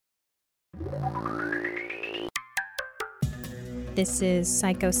This is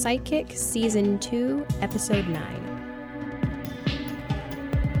Psycho Psychic, Season 2, Episode 9.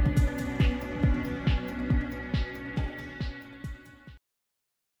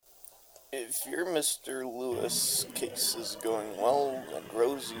 If your Mr. Lewis case is going well and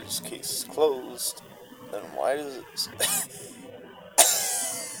Rosie's case is closed, then why does it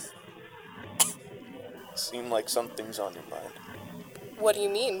seem like something's on your mind? What do you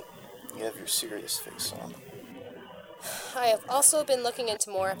mean? You have your serious face on. I have also been looking into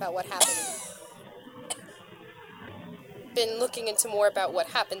more about what happened.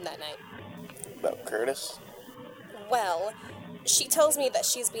 That night. About Curtis? Well, she tells me that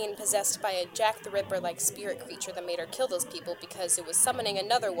she's being possessed by a Jack the Ripper-like spirit creature that made her kill those people because it was summoning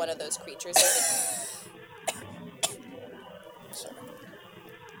another one of those creatures. Sorry.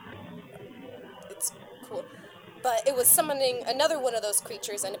 It's cool. But it was summoning another one of those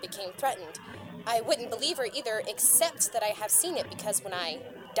creatures and it became threatened. I wouldn't believe her either, except that I have seen it because when I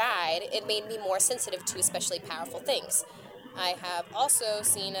died, it made me more sensitive to especially powerful things. I have also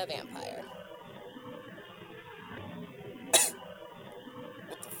seen a vampire.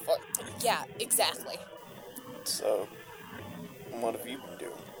 What the fuck? Yeah, exactly. So, what have you been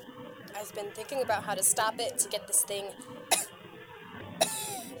doing? I've been thinking about how to stop it, to get this thing...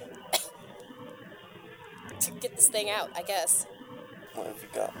 out, I guess. What have you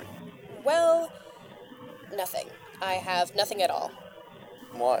gotten? Well, nothing. I have nothing at all.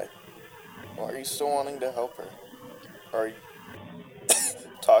 Why? Why are you still wanting to help her? Are you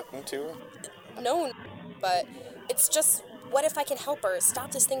talking to her? No, but it's just, what if I can help her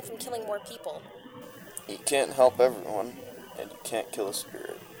stop this thing from killing more people? You can't help everyone, and you can't kill a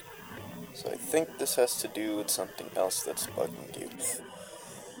spirit. So I think this has to do with something else that's bugging you.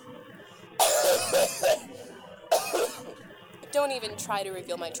 Don't even try to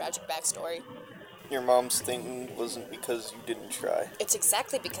reveal my tragic backstory. Your mom's thing wasn't because you didn't try. It's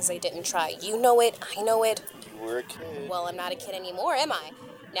exactly because I didn't try. You know it, I know it. You were a kid. Well, I'm not a kid anymore, am I?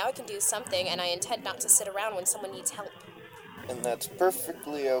 Now I can do something, and I intend not to sit around when someone needs help. And that's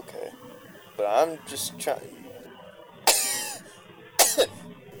perfectly okay. But I'm just trying...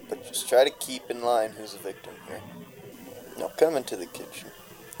 But just try to keep in line who's a victim here. Now come into the kitchen.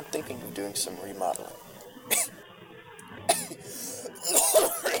 I'm thinking of doing some remodeling.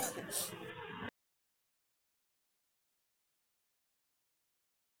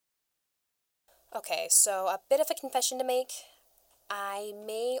 Okay, so a bit of a confession to make. I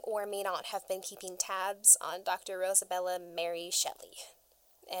may or may not have been keeping tabs on Dr. Rosabella Mary Shelley.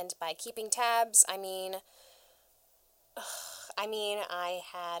 And by keeping tabs, I mean I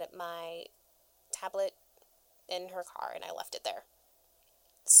had my tablet in her car and I left it there.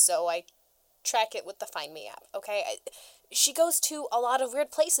 So I track it with the Find Me app, okay? She goes to a lot of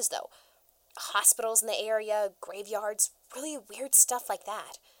weird places, though. Hospitals in the area, graveyards, really weird stuff like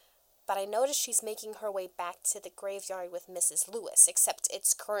that. But I noticed she's making her way back to the graveyard with Mrs. Lewis, except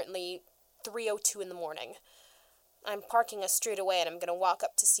it's currently 3:02 in the morning. I'm parking a street away and I'm gonna walk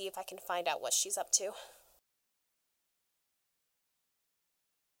up to see if I can find out what she's up to.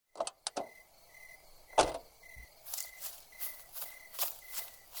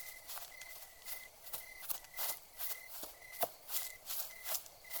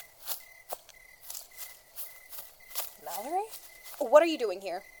 Mallory? What are you doing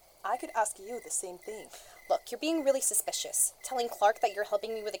here? I could ask you the same thing. Look, you're being really suspicious. Telling Clark that you're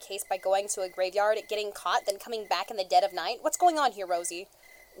helping me with a case by going to a graveyard, getting caught, then coming back in the dead of night? What's going on here, Rosie?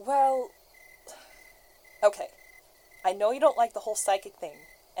 Well... Okay. I know you don't like the whole psychic thing,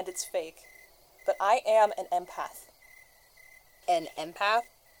 and it's fake, but I am an empath. An empath?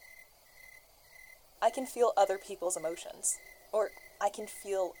 I can feel other people's emotions, or I can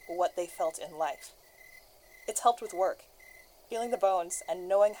feel what they felt in life. It's helped with work. Feeling the bones and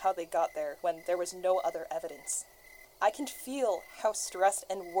knowing how they got there when there was no other evidence. I can feel how stressed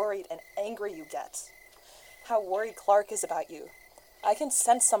and worried and angry you get. How worried Clark is about you. I can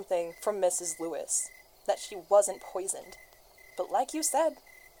sense something from Mrs. Lewis, that she wasn't poisoned. But like you said,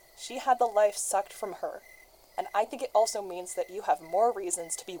 she had the life sucked from her, and I think it also means that you have more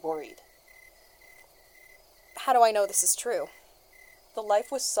reasons to be worried. How do I know this is true? The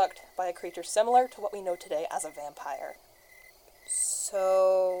life was sucked by a creature similar to what we know today as a vampire.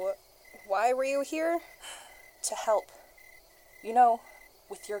 So, why were you here? To help. You know,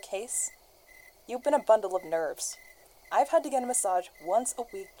 with your case, you've been a bundle of nerves. I've had to get a massage once a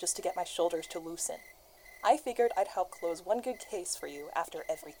week just to get my shoulders to loosen. I figured I'd help close one good case for you after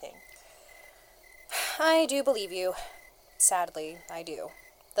everything. I do believe you. Sadly, I do.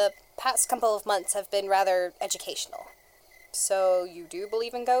 The past couple of months have been rather educational. So you do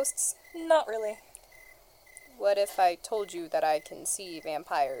believe in ghosts? Not really. What if I told you that I can see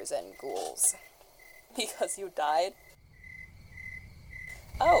vampires and ghouls? Because you died?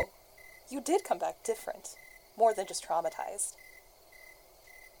 Oh, you did come back different. More than just traumatized.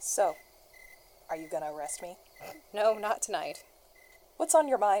 So, are you gonna arrest me? No, not tonight. What's on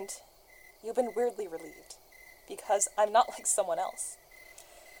your mind? You've been weirdly relieved. Because I'm not like someone else.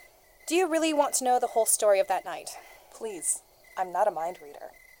 Do you really want to know the whole story of that night? Please, I'm not a mind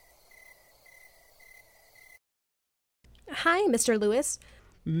reader. Hi, Mr. Lewis.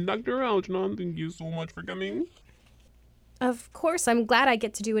 Dr. Algernon, thank you so much for coming. Of course, I'm glad I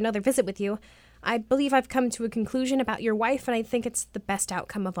get to do another visit with you. I believe I've come to a conclusion about your wife, and I think it's the best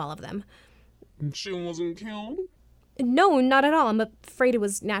outcome of all of them. She wasn't killed? No, not at all. I'm afraid it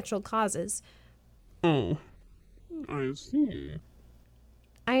was natural causes. Oh, I see.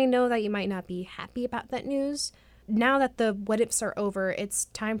 I know that you might not be happy about that news. Now that the what-ifs are over, it's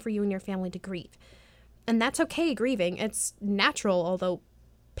time for you and your family to grieve. And that's okay, grieving. It's natural, although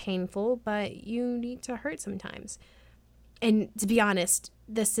painful, but you need to hurt sometimes. And to be honest,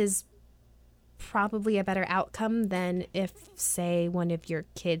 this is probably a better outcome than if, say, one of your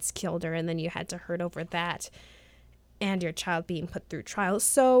kids killed her and then you had to hurt over that and your child being put through trials.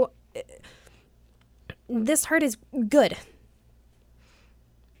 So this hurt is good.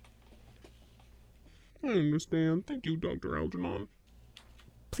 I understand. Thank you, Dr. Algernon.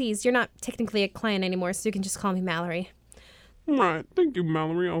 Please, you're not technically a client anymore, so you can just call me Mallory. Right. Thank you,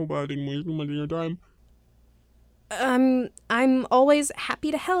 Mallory. I hope I didn't waste too much of your time. I'm always happy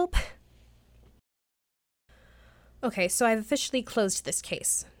to help. Okay, so I've officially closed this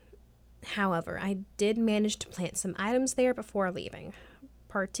case. However, I did manage to plant some items there before leaving,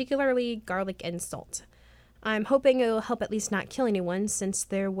 particularly garlic and salt. I'm hoping it'll help at least not kill anyone, since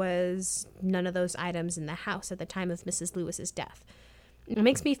there was none of those items in the house at the time of Mrs. Lewis's death. It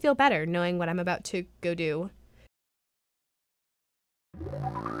makes me feel better knowing what I'm about to go do.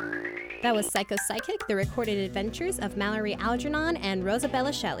 That was Psycho Psychic, the recorded adventures of Mallory Algernon and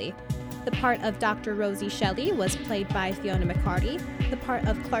Rosabella Shelley. The part of Dr. Rosie Shelley was played by Fiona McCarty, the part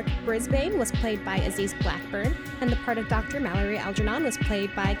of Clark Brisbane was played by Aziz Blackburn, and the part of Dr. Mallory Algernon was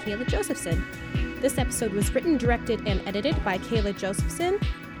played by Kayla Josephson. This episode was written, directed, and edited by Kayla Josephson,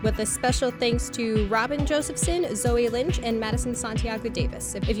 with a special thanks to Robin Josephson, Zoe Lynch, and Madison Santiago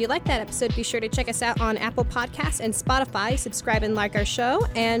Davis. If you like that episode, be sure to check us out on Apple Podcasts and Spotify, subscribe and like our show,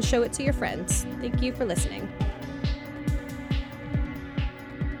 and show it to your friends. Thank you for listening.